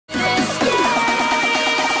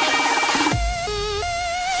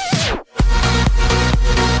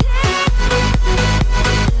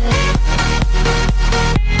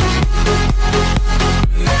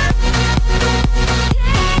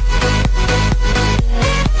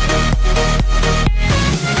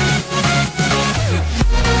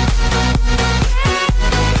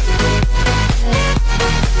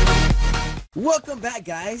welcome back,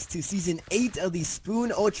 guys, to Season 8 of the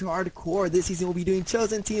Spoon Ultra Hardcore. This season we'll be doing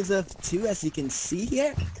chosen teams of 2, as you can see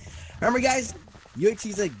here. Remember, guys, UHC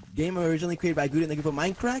is a game originally created by Guude and the group of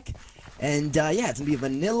Mindcrack. And, yeah, it's going to be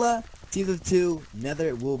vanilla, teams of 2,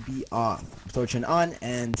 nether will be off. Torture on,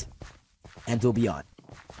 and will be on.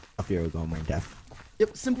 Up here we go, more def.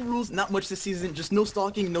 Yep, simple rules, not much this season, just no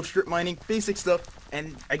stalking, no strip mining, basic stuff,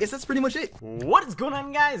 and I guess that's pretty much it. What is going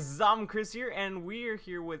on, guys? ZomChris here, and we are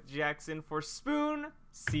here with Jackson for Spoon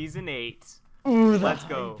Season 8. Ooh, let's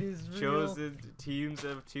go. Chosen teams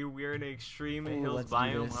of 2. We're in an extreme hills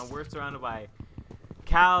biome, and we're surrounded by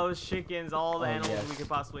cows, chickens, all the animals we could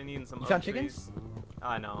possibly need in some. You found chickens?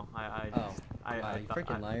 No, I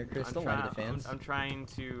freaking liar, Chris. Don't lie to the fans. I'm trying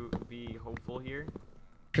to be hopeful here.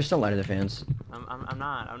 Chris, don't lie to the fans. I'm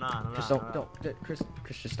not. Chris,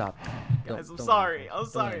 Chris, just stop. Guys, I'm sorry,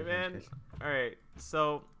 man. Alright,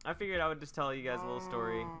 so I figured I would just tell you guys a little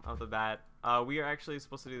story off the bat. We are actually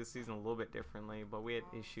supposed to do this season a little bit differently, but we had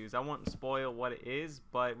issues. I won't spoil what it is,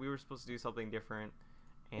 but we were supposed to do something different.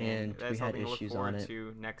 And that's something to look forward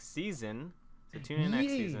to next season. So tune in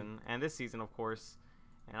next season, and this season, of course.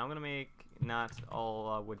 And I'm going to make not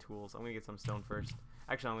all wood tools. I'm going to get some stone first.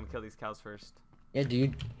 Actually, I'm going to kill these cows first. Yeah,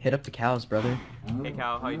 dude, hit up the cows, brother. Hey,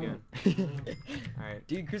 cow, how you doing? All right,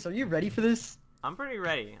 dude, Chris, are you ready for this? I'm pretty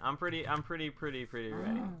ready. I'm pretty ready.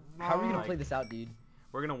 How are we gonna play this out, dude?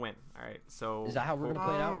 We're gonna win. All right, so is that how we're gonna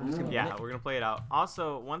play it out? We're gonna play it out.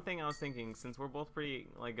 Also, one thing I was thinking, since we're both pretty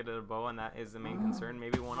good at a bow, and that is the main concern,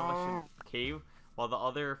 maybe one of us should cave while the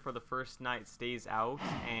other for the first night stays out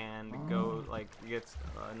and gets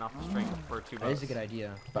enough strength for 2 bows. That is a good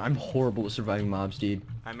idea, but I'm horrible at surviving mobs, dude.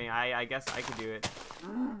 I mean, I guess I could do it.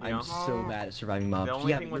 I'm so bad at surviving mobs. The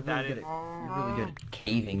only thing with that is you're really good at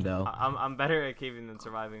caving, though. I'm better at caving than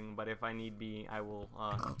surviving, but if I need be, I will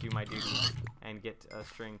do my duty and get a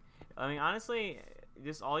string. I mean, honestly,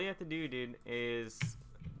 just all you have to do, dude, is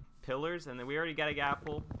pillars, and then we already got a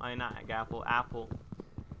apple. Apple.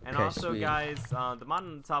 And okay, also, sweet. guys, the mod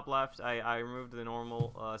on the top left, I removed the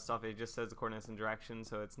normal stuff. It just says the coordinates and directions,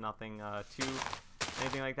 so it's nothing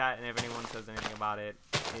anything like that. And if anyone says anything about it,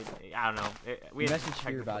 I don't know. We messaged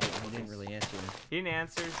here about it, and he didn't really answer. He didn't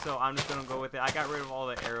answer, so I'm just gonna go with it. I got rid of all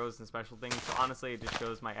the arrows and special things, so honestly, it just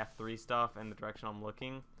shows my F3 stuff and the direction I'm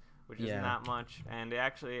looking, which isn't that much. And it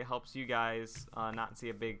actually helps you guys not see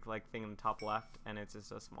a big thing in the top left, and it's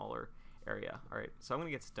just a smaller area. All right, so I'm gonna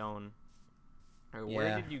get stone. Right,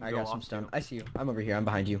 where did you go? I got some stone. I see you. I'm over here. I'm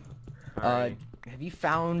behind you. Right. Have you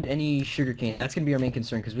found any sugarcane? That's gonna be our main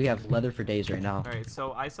concern because we have leather for days right now. All right.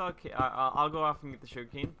 So I saw. I'll go off and get the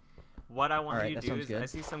sugarcane. What I want you to do is, I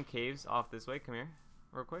see some caves off this way. Come here,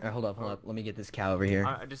 real quick. All right, hold up. Let me get this cow over here.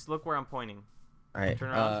 Just look where I'm pointing. All right. Turn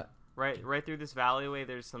around. Right through this alleyway.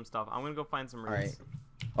 There's some stuff. I'm gonna go find some roots. All right.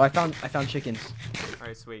 Oh, I found chickens. All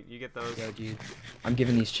right, sweet. You get those. Yo, dude. I'm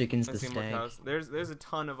giving these chickens the stank. There's a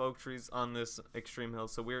ton of oak trees on this extreme hill,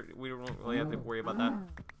 so we don't really have to worry about that.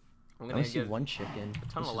 I'm gonna see one chicken. A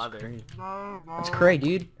ton of leather. That's cray,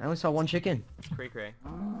 dude. I only saw one chicken. It's cray.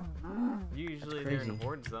 Usually they're in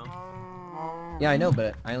hordes, though. Yeah, I know,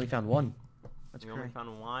 but I only found one. That's cray. You only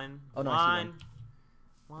found one. Oh no, I see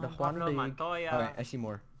one. The Juan Montoya. Alright, I see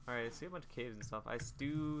more. Alright, I see a bunch of caves and stuff. I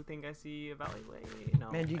do think I see a valley-way.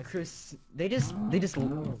 No. Man, dude, Chris, they just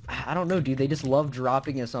I don't know, dude. They just love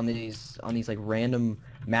dropping us on these random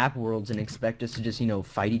map worlds and expect us to just,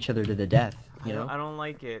 fight each other to the death. You know? I don't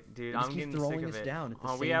like it, dude. I'm getting sick of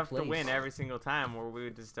it. We have to win every single time, or we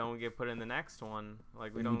just don't get put in the next one.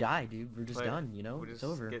 We don't die, dude. We're just done. It's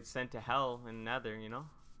over. Get sent to hell in Nether.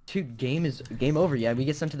 Dude, game over. Yeah, we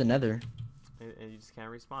get sent to the Nether. And you just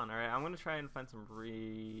can't respawn. Alright, I'm gonna try and find some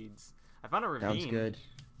reeds. I found a ravine. Sounds good.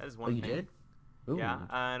 That is one thing. You did? Ooh. Yeah,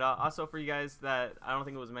 and also for you guys that I don't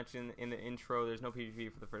think it was mentioned in the intro, there's no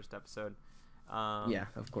PvP for the first episode. Yeah,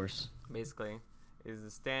 of course. Basically, is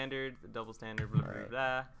the standard, the double standard, blah, blah,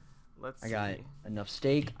 blah. Let's see. I got enough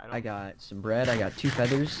steak. I got some bread. I got 2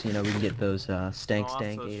 feathers. We can get those stank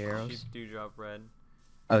 8 arrows. Sheep do drop bread.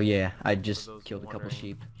 Oh yeah, I just killed a couple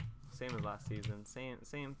sheep. Same as last season.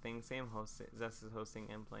 Same thing. Same host. Zest is hosting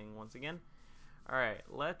and playing once again. All right,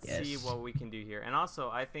 let's see what we can do here. And also,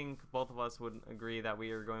 I think both of us would agree that we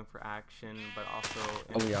are going for action, but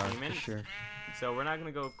also we are, for sure. So we're not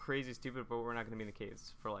gonna go crazy stupid, but we're not gonna be in the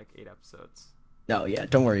caves for 8 episodes. No, yeah,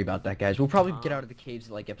 don't worry about that, guys. We'll probably get out of the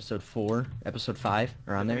caves at episode 4, episode 5,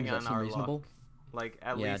 around there. Does that seem reasonable?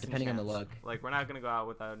 At least depending on the luck. We're not gonna go out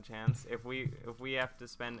without a chance. If we have to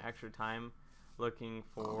spend extra time looking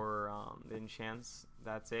for the enchants,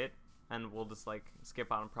 that's it, and we'll just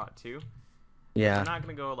skip out on prot 2. Yeah. We're not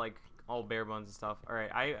gonna go all bare bones and stuff. All right,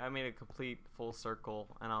 I made a complete full circle,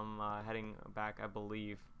 and I'm heading back, I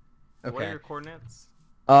believe. Okay. What are your coordinates?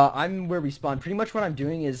 I'm where we spawn. Pretty much what I'm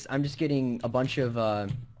doing is I'm just getting a bunch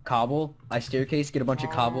of cobble. I staircase, get a bunch of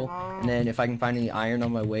cobble, and then if I can find any iron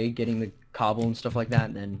on my way, getting the cobble and stuff like that,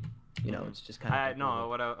 and then, you know, it's just kind of. No,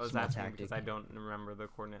 what I was asking tactic. because I don't remember the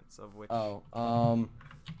coordinates of which. Oh,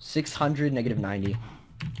 600, -90. All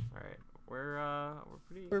right, we're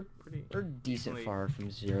pretty. We're decent decently- far from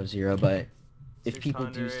 0, but if people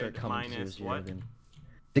do 600 start coming to minus 0, what? then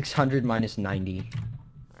 600 minus 90.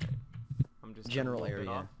 I'm just General gonna look it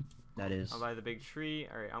area. off. That is. I'm by the big tree.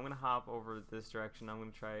 All right, I'm gonna hop over this direction. I'm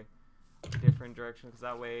gonna try a different direction because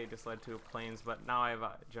that way it just led to plains. But now I have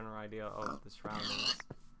a general idea of the surroundings.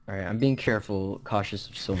 Alright, I'm being careful, cautious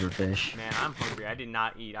of silverfish. Man, I'm hungry. I did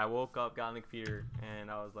not eat. I woke up, got on the computer, and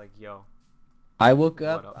I was like, yo. I woke What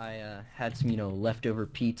up, up? I had some, you know, leftover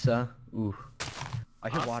pizza. Ooh. I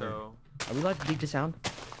hear water. Also, Are we allowed to dig to sound?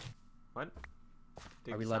 what?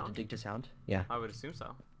 Dig Are we the allowed sound? to dig to sound? Yeah. I would assume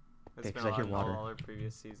so. It's Okay, been 'cause a I lot hear in water. all other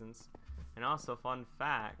previous seasons. And also, fun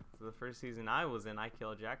fact, the first season I was in, I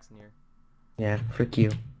killed Jackson here. Yeah, frick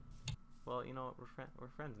you. Well, you know what? We're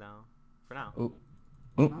friends now. For now. Ooh.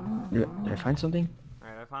 Ooh. Did I find something?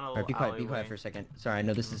 Alright, I found a little Alright, be quiet alleyway. for a second. Sorry, I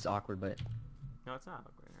know this is awkward, but No, it's not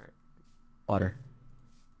awkward. Alright. water.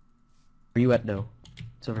 Where you at, though?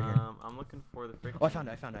 It's over here. I'm looking for the freaking... Oh, I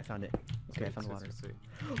found it. Okay, I found Sweet, water. sweet,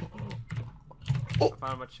 sweet. Oh! I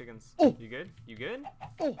found a bunch of chickens. Oh! You good? You good?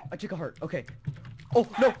 Oh, I took a heart. Okay. Oh,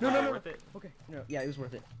 no. Was it worth it? Okay, no, yeah, it was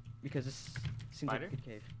worth it. Because this seems Spider? like a good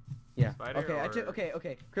cave. Yeah. Spider Okay, I took, or-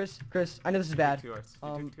 okay. Chris, I know this is bad. 2 hearts. You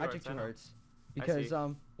took 2 I hearts, took 2 know. hearts. I Because,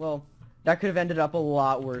 see. well, that could have ended up a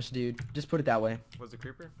lot worse, dude. Just put it that way. Was it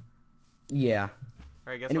creeper? Yeah.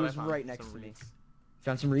 Alright, guess And it what was I found? right next Some to me. reeds.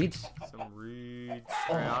 Found some reeds? Some reeds.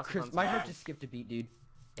 Oh, Alright, I also Chris, found my some heart reeds. just skipped a beat, dude.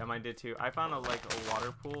 Yeah, mine did too. I found a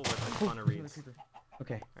water pool with a Oh, ton of another reeds. creeper.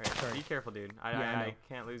 Okay, Alright, sorry. be careful, dude. Yeah, I I know.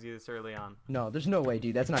 can't lose you this early on. No, there's no way,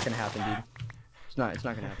 dude. That's not gonna happen, dude. It's not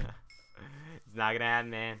gonna happen. It's not gonna happen,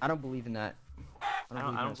 man. I don't believe in that. I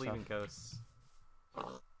don't that believe in stuff. ghosts.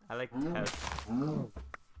 I like tests.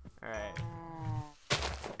 Alright.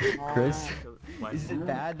 Chris, What? is it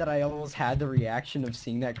bad that I almost had the reaction of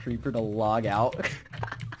seeing that creeper to log out?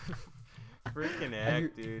 Freaking I heck, hear-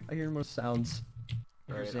 dude. I hear more sounds.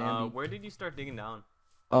 I hear Alright, Zambi. where did you start digging down?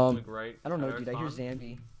 Um, Like right I don't know, at our dude. I hear spawn?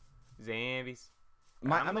 Zambi. Zombies.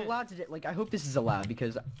 I'm allowed to, like, I hope this is allowed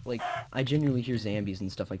because, like, I genuinely hear zombies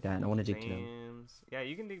and stuff like that, and I want to dig to them. Zams. Yeah,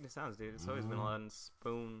 you can dig the sounds, dude. It's always been allowed in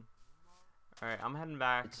Spoon. Alright, I'm heading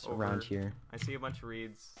back It's over. around here. I see a bunch of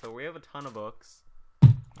reeds. So we have a ton of books.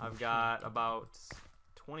 I've got about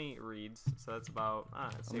 20 reeds, so that's about,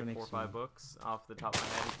 let's I'm say gonna 4 or make 5 some- books off the top of my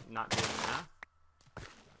head, not doing math.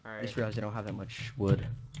 I Alright, just realized I don't have that much wood.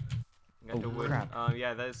 got the oh, wood. crap.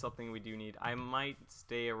 Yeah, that is something we do need. I might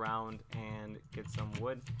stay around and get some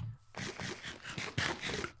wood.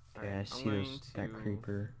 Yeah, I I'm see going that to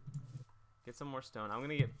creeper. Get some more stone. I'm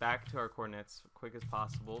gonna get back to our coordinates quick as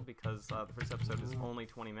possible because the first episode is only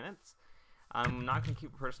 20 minutes. I'm not gonna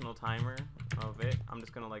keep a personal timer of it. I'm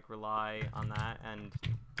just gonna like rely on that and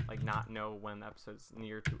like not know when the episode's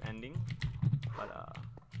near to ending. But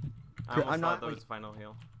I almost I'm thought not, that like- was the final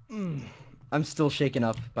heal. I'm still shaken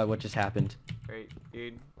up by what just happened. Great,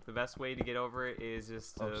 dude. The best way to get over it is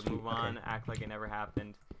just to Oh, sweet, move on, okay. act like it never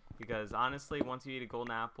happened. Because honestly, once you eat a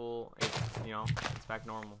golden apple, it's it's back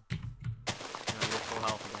normal. You're full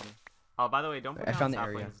health again. Oh, by the way, don't put I down found the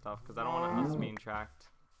saplings area. and stuff because I don't want us being tracked.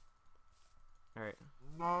 All right.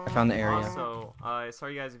 I found the area. Also,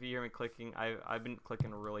 sorry guys if you hear me clicking. I've been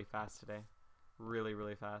clicking really fast today,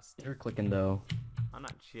 really fast. You're clicking though. I'm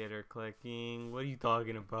not chitter clicking. What are you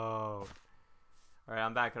talking about? All right,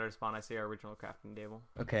 I'm back at our spawn. I see our original crafting table.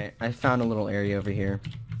 Okay, I found a little area over here.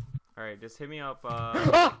 All right, just hit me up.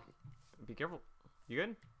 Ah! Be careful. You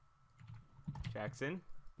good? Jackson,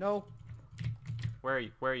 No. where are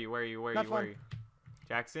you? Where are you? Where are you? Where are Not you? Where are fun. you?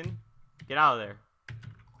 Jackson, get out of there.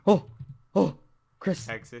 Oh, Chris,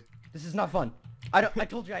 Exit. this is not fun. I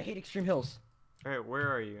told you I hate extreme hills. All right, where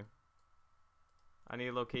are you? I need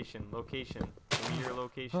a location. Location. Give me your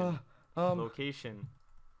location. Location.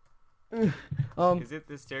 Is it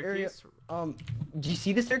the staircase? Do you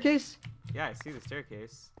see the staircase? Yeah, I see the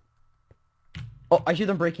staircase. Oh, I hear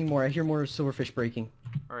them breaking more. I hear more silverfish breaking.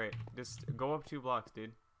 All right, just go up 2 blocks,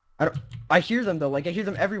 dude. I hear them though. Like I hear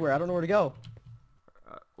them everywhere. I don't know where to go.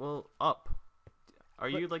 Well, up. Are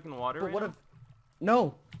you like in water But right what now? if? No.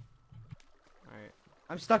 All right,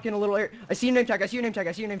 I'm stuck in a little area. I see your name tag. I see your name tag.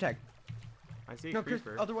 I see your name tag. I see a No, Chris.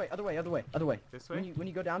 creeper. Other way. Other way. Other way. Other way. This way? When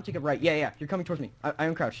you go down, take a right. Yeah. You're coming towards me. I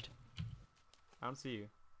am crouched. I don't see you.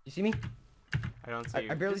 You see me? I don't see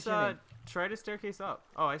you. I barely Just, see your name. try to staircase up.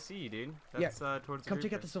 Oh, I see you, dude. That's towards the Come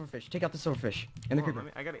take out creeper. the silverfish. Take out the silverfish and the Hold on,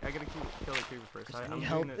 creeper. I gotta kill the creeper first. I I'm need doing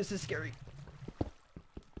help. this. This is scary.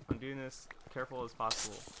 I'm doing this careful as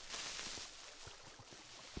possible.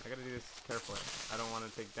 I gotta do this carefully. I don't want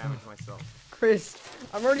to take damage myself. Chris,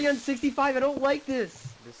 I'm already on 65. I don't like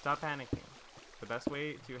this. Just stop panicking. The best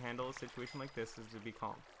way to handle a situation like this is to be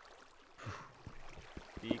calm.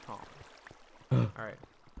 Be calm. Alright.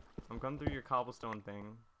 I'm coming through your cobblestone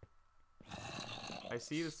thing. I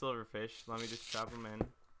see the silverfish. Let me just trap them in.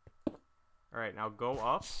 Alright, now go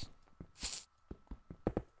up.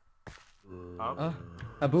 Up.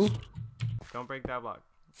 Abu? Don't break that block.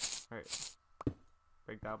 Alright.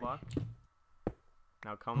 Break that block.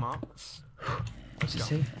 Now come up. Let's go.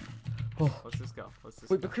 Safe? Oh. Let's just go. Let's just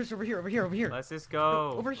Wait, go. but Chris, over here. Let's just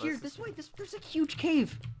go. Over here, this way. There's a huge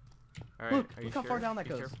cave. Alright, Look, are you look how sure? far down that Be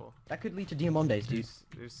goes. Careful. That could lead to Diamondes, dude.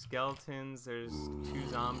 There's skeletons, there's 2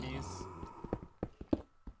 zombies.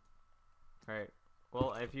 Alright.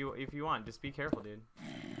 Well, if you want, just be careful, dude.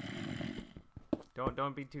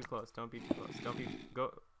 Don't be too close. Don't be too close.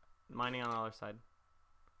 Go mining on the other side.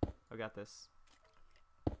 I got this.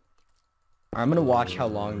 I'm gonna watch how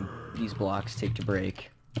long these blocks take to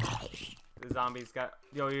break. The zombies got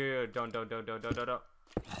yo, don't.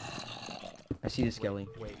 I see the skelly.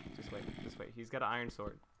 Wait, just wait. He's got an iron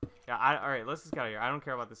sword. Yeah, alright, let's just get out of here. I don't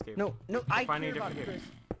care about this cave. No, I finding a care about different it,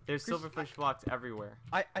 cave. Chris. There's Chris, silverfish blocks everywhere.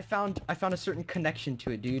 I found a certain connection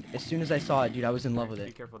to it, dude. As soon as I saw it, dude, I was in love with Be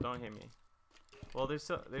it. careful, don't hit me. Well,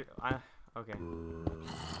 there's okay.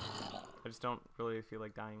 I just don't really feel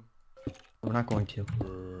like dying. We're not going to.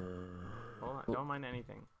 Hold on, don't mind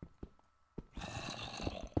anything.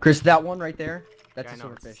 Chris, that one right there, that's Yeah, a I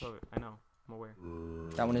know, it's silverfish. I know, I'm aware.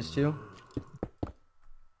 That one is too.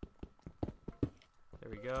 There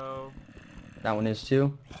we go. That one is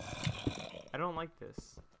too. I don't like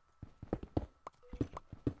this.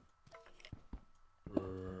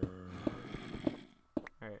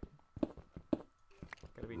 Alright.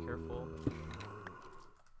 Gotta be careful.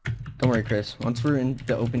 Don't worry, Chris. Once we're in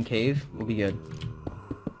the open cave, we'll be good.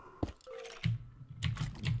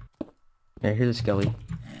 Yeah, here's a skelly.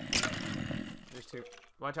 There's 2.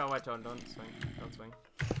 Watch out, don't swing.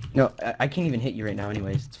 No, I can't even hit you right now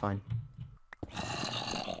anyways. It's fine.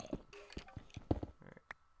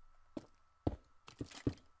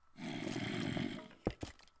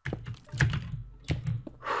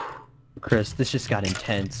 Chris, this just got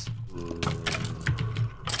intense.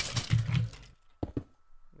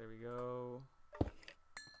 There we go.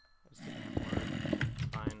 Just take more. It's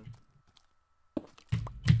fine.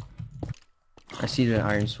 I see the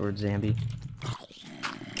iron sword, Zambi.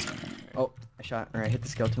 Oh, I hit the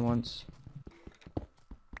skeleton once.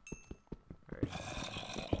 Alright.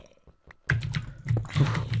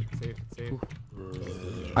 It's safe.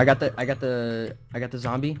 I got the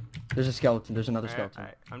zombie. There's a skeleton. There's another skeleton.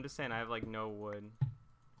 I'm just saying I have like no wood.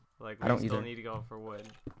 Like I we don't still either. need to go for wood.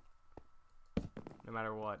 No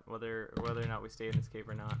matter what, whether or not we stay in this cave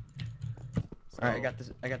or not. So, Alright,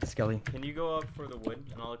 I got the skelly. Can you go up for the wood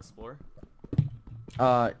and I'll explore?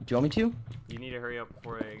 Do you want me to? You need to hurry up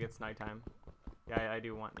before it gets nighttime. Yeah, I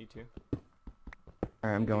do want you to.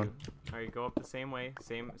 Alright, I'm going. Alright, go up the same way,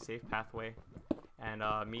 same safe pathway, and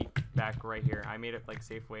meet back right here. I made it like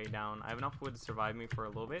safe way down. I have enough wood to survive me for a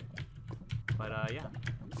little bit, but yeah.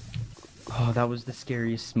 Oh, that was the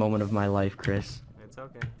scariest moment of my life, Chris. It's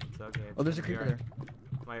okay. It's okay. Oh, there's a creeper there.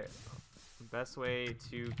 My best way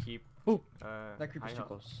to keep Ooh, that high creeper's too health.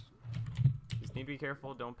 close. Just need to be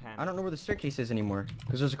careful. Don't panic. I don't know where the staircase is anymore,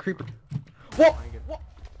 because there's a creeper. What?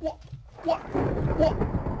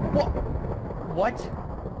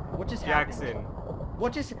 What just happened? Jackson.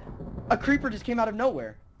 What just... A creeper just came out of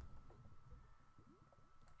nowhere.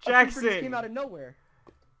 A creeper just Jackson. came out of nowhere.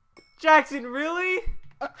 Jackson, really?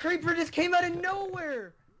 A creeper just came out of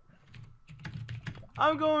nowhere.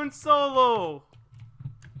 I'm going solo.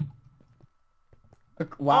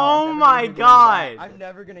 Wow. Oh my God. I'm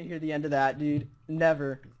never gonna hear the end of that, dude.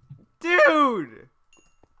 Never. Dude.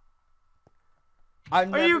 I'm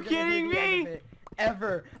Are never you gonna hear kidding the end me? of it,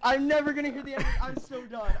 ever. I'm never gonna hear the end of it. I'm so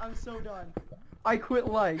done. I'm so done. I quit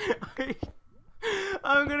life.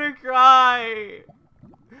 I'm gonna cry.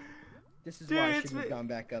 This is Dude, why I it's shouldn't have been- gone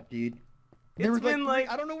back up, dude. It's There was been like,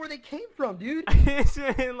 like- I don't know where they came from, dude. It's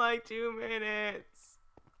been like 2 minutes.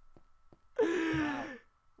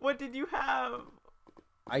 What did you have?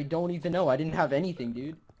 I don't even know. I didn't have anything,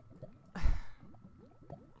 dude.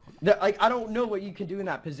 Like, I don't know what you can do in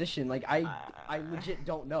that position. Like, I legit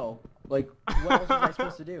don't know. Like, what else was I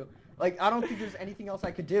supposed to do? Like, I don't think there's anything else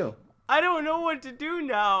I could do. I don't know what to do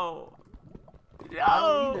now. don't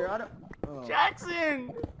either. No! I don't. Oh.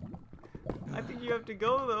 Jackson! I think you have to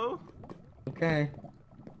go, though. Okay.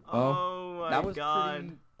 Oh my that was god.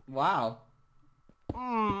 pretty. Wow.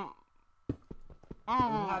 Mm.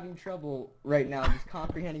 I'm having trouble right now just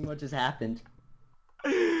comprehending what just happened.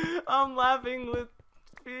 I'm laughing with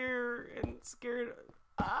fear and scared.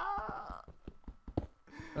 Ah.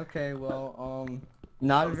 Okay, well,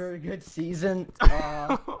 not a very good season.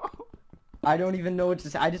 I don't even know what to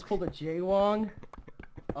say. I just pulled a Jaywong.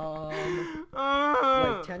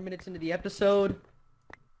 Like 10 minutes into the episode.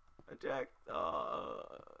 Jack.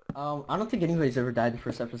 I don't think anybody's ever died the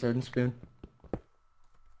first episode in Spoon.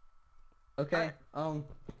 Okay,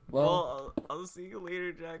 well, I'll see you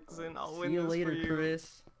later, Jackson. I'll win see you this later, for you.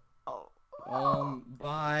 Chris. Oh.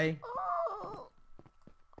 Bye.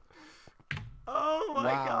 Oh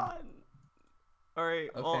my Wow. god. Alright,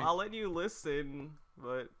 well, Okay. I'll let you listen,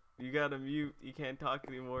 but you gotta mute. You can't talk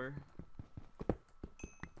anymore.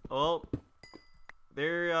 Well,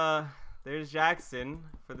 there's Jackson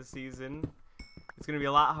for the season. It's gonna be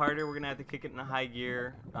a lot harder. We're gonna have to kick it in a high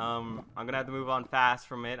gear. I'm gonna have to move on fast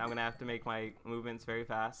from it. I'm gonna have to make my movements very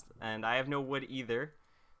fast, and I have no wood either,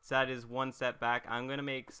 so that is one setback. I'm gonna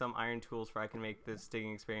make some iron tools where I can make this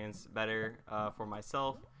digging experience better for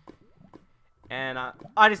myself. And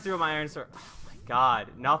I just threw my iron sword. Oh my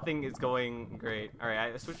god, nothing is going great. All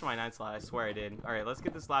right, I switched to my 9 slot. I swear I did. All right, let's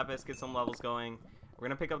get this lapis, get some levels going. We're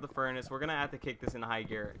gonna pick up the furnace. We're gonna have to kick this in high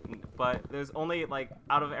gear, but there's only, like,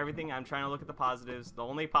 out of everything, I'm trying to look at the positives. The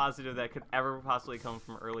only positive that could ever possibly come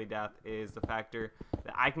from early death is the factor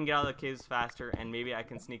that I can get out of the caves faster, and maybe I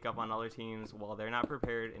can sneak up on other teams while they're not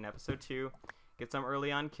prepared in episode 2, get some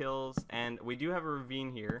early on kills, and we do have a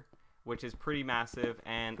ravine here, which is pretty massive,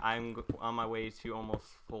 and I'm on my way to almost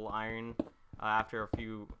full iron after a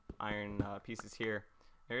few iron pieces here.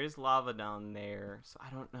 There is lava down there, so I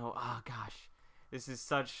don't know. Oh gosh. This is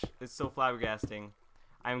it's so flabbergasting.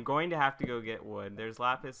 I'm going to have to go get wood. There's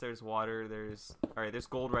lapis, there's water, alright, there's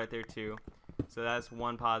gold right there too. So that's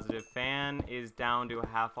one positive. Fan is down to a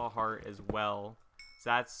half a heart as well. So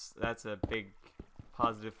that's a big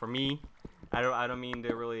positive for me. I don't mean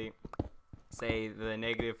to really say the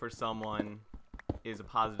negative for someone is a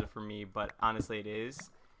positive for me, but honestly it is.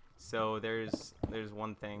 So there's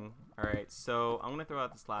one thing. Alright, so I'm gonna throw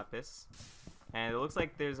out this lapis. And it looks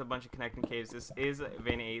like there's a bunch of connecting caves. This is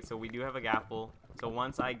vein 8, so we do have a gapple. So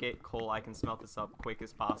once I get coal, I can smelt this up quick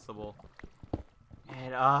as possible.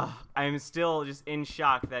 And I'm still just in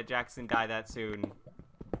shock that Jackson died that soon.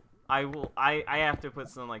 I have to put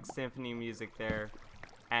some like symphony music there.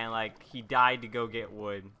 And like he died to go get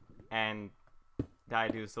wood and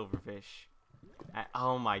died to a silverfish.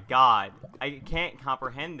 Oh my god. I can't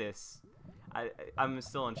comprehend this. I'm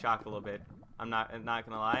still in shock a little bit. I'm not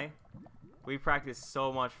gonna lie. We practiced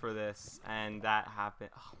so much for this, and that happened.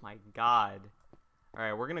 Oh my god.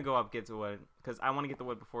 Alright, we're gonna go up, get to wood, because I want to get the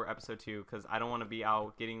wood before episode 2, because I don't want to be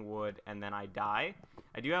out getting wood and then I die.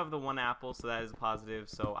 I do have the 1 apple, so that is a positive,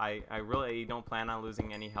 so I really don't plan on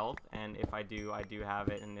losing any health, and if I do have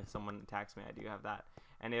it, and if someone attacks me, I do have that.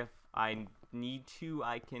 And if I need to,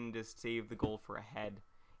 I can just save the gold for a head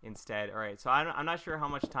instead. Alright, so I'm not sure how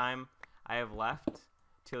much time I have left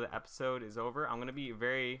till the episode is over. I'm gonna be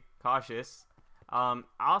very cautious.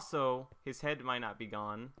 Also, his head might not be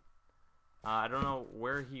gone. I don't know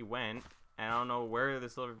where he went, and I don't know where the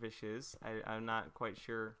silverfish is. I'm not quite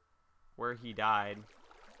sure where he died,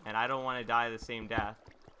 and I don't want to die the same death,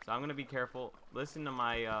 so I'm gonna be careful. Listen to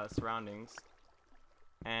my surroundings,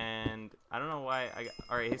 and I don't know why.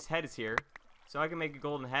 Alright, his head is here, so I can make a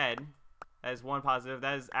golden head. That is one positive.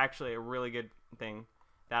 That is actually a really good thing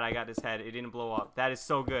that I got this head. It didn't blow up. That is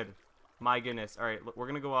so good. My goodness. Alright, we're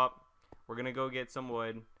gonna go up. We're gonna go get some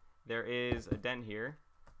wood. There is a dent here.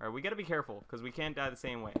 Alright, we gotta be careful, because we can't die the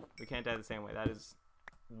same way. We can't die the same way. That is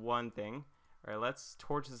one thing. Alright, let's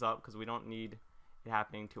torch this up, because we don't need it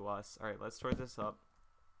happening to us. Alright, let's torch this up.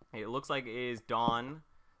 It looks like it is dawn,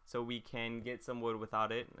 so we can get some wood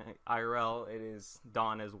without it. IRL, it is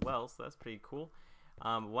dawn as well, so that's pretty cool.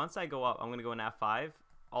 Once I go up, I'm gonna go in F5.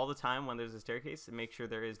 All the time when there's a staircase to make sure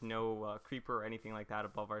there is no creeper or anything like that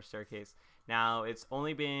above our staircase. Now, it's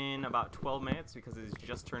only been about 12 minutes because it's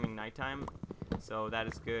just turning nighttime, so that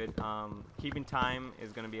is good. Keeping time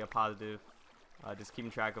is going to be a positive, just keeping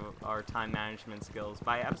track of our time management skills.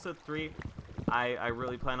 By episode 3, I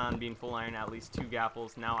really plan on being full iron, at least 2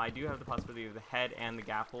 gapples. Now, I do have the possibility of the head and the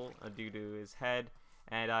gapple due to his head,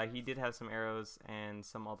 and he did have some arrows and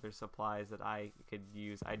some other supplies that I could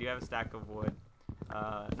use. I do have a stack of wood.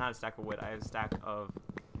 Not a stack of wood, I have a stack of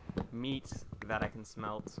meat that I can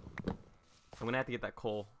smelt. I'm gonna have to get that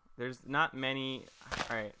coal. There's not many.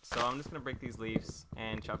 Alright, so I'm just gonna break these leaves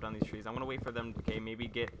and chop down these trees. I'm gonna wait for them to decay, maybe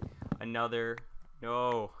get another.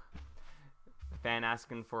 No. Fan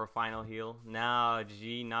asking for a final heal. No,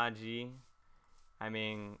 G, not G. I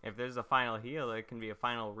mean, if there's a final heal, it can be a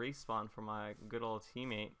final respawn for my good old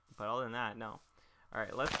teammate. But other than that, no.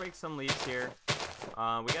 Alright, let's break some leaves here. We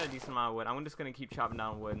got a decent amount of wood. I'm just gonna keep chopping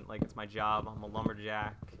down wood like it's my job. I'm a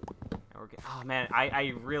lumberjack. And we're oh man,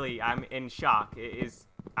 I'm in shock. It is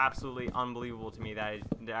absolutely unbelievable to me that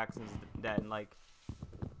Jackson's dead. Like,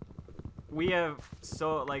 we have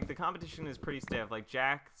the competition is pretty stiff. Like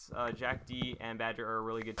Jack D and Badger are a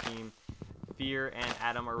really good team. Fear and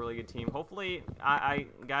Adam are a really good team. Hopefully,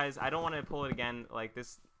 guys, I don't want to pull it again like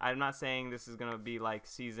this. I'm not saying this is gonna be like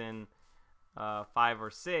season 5 or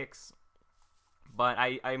 6, but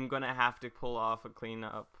I'm gonna have to pull off a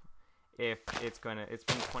cleanup if it's been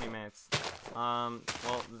 20 minutes. Well,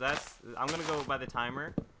 I'm gonna go by the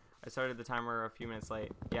timer. I started the timer a few minutes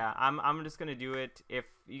late. Yeah, I'm just gonna do it. If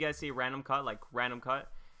you guys see random cut, like random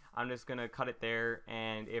cut, I'm just gonna cut it there.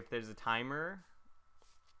 And if there's a timer,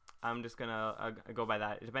 I'm just gonna go by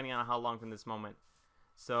that, depending on how long from this moment.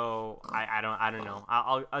 So I don't know.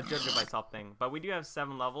 I'll judge it by something. But we do have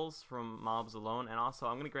 7 levels from mobs alone, and also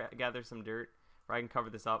I'm gonna gather some dirt where I can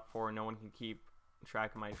cover this up for no one can keep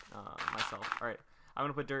track of myself. All right. I'm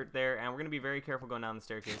going to put dirt there, and we're going to be very careful going down the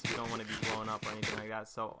staircase. We don't want to be blown up or anything like that.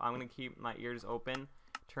 So I'm going to keep my ears open,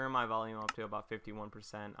 turn my volume up to about 51%.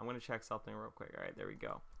 I'm going to check something real quick. All right, there we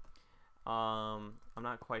go. I'm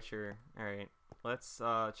not quite sure. All right, let's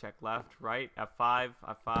check left, right, F5,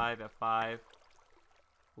 F5, F5.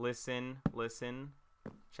 Listen,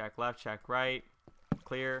 check left, check right.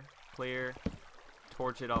 Clear, clear.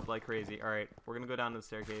 Torch it up like crazy. All right, we're going to go down to the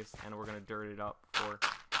staircase, and we're going to dirt it up for...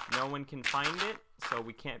 No one can find it, so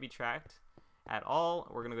we can't be tracked at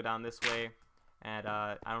all. We're gonna go down this way, and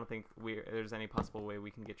I don't think there's any possible way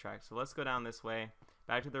we can get tracked. So let's go down this way,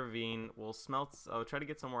 back to the ravine. We'll smelt. I'll try to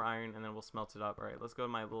get some more iron, and then we'll smelt it up. All right, let's go to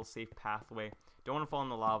my little safe pathway. Don't want to fall in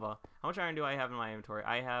the lava. How much iron do I have in my inventory?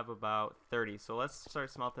 I have about 30. So let's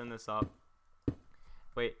start smelting this up.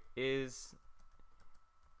 Wait, is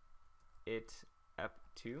it up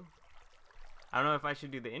 2? I don't know if I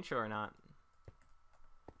should do the intro or not.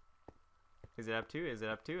 Is it up 2? Is it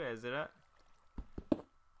up 2? Is it up?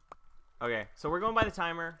 Okay, so we're going by the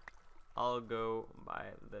timer. I'll go by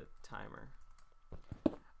the timer.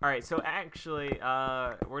 Alright, so actually,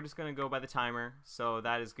 we're just going to go by the timer. So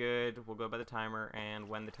that is good. We'll go by the timer, and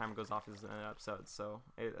when the timer goes off is an episode. So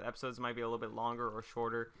episodes might be a little bit longer or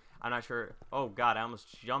shorter. I'm not sure. Oh god, I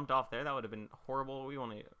almost jumped off there. That would have been horrible. We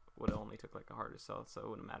would have only took like a heart or so it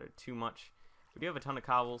wouldn't have mattered too much. We do have a ton of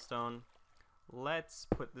cobblestone. Let's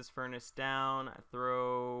put this furnace down.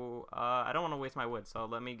 I don't want to waste my wood, so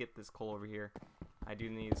let me get this coal over here. I do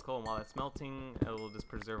need this coal, and while that's melting, it will just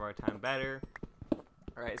preserve our time better.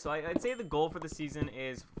 Alright, so I'd say the goal for the season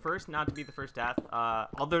is first not to be the first death,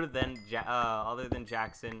 other than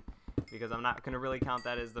Jackson, because I'm not going to really count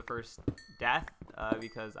that as the first death,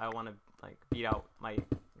 because I want to like beat out my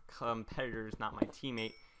competitors, not my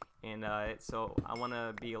teammate, and so I want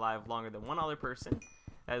to be alive longer than one other person.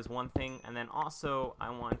 That is one thing, and then also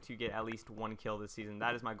I want to get at least 1 kill this season.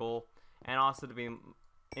 That is my goal, and also to be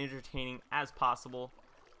entertaining as possible,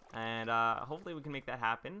 and hopefully we can make that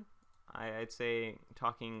happen. I'd say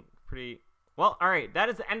talking pretty well. All right, that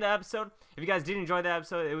is the end of the episode. If you guys did enjoy the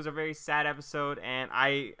episode, it was a very sad episode, and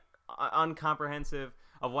uncomprehensive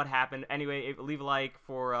of what happened. Anyway, leave a like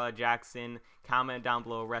for Jackson, comment down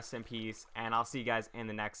below, rest in peace, and I'll see you guys in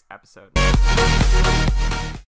the next episode.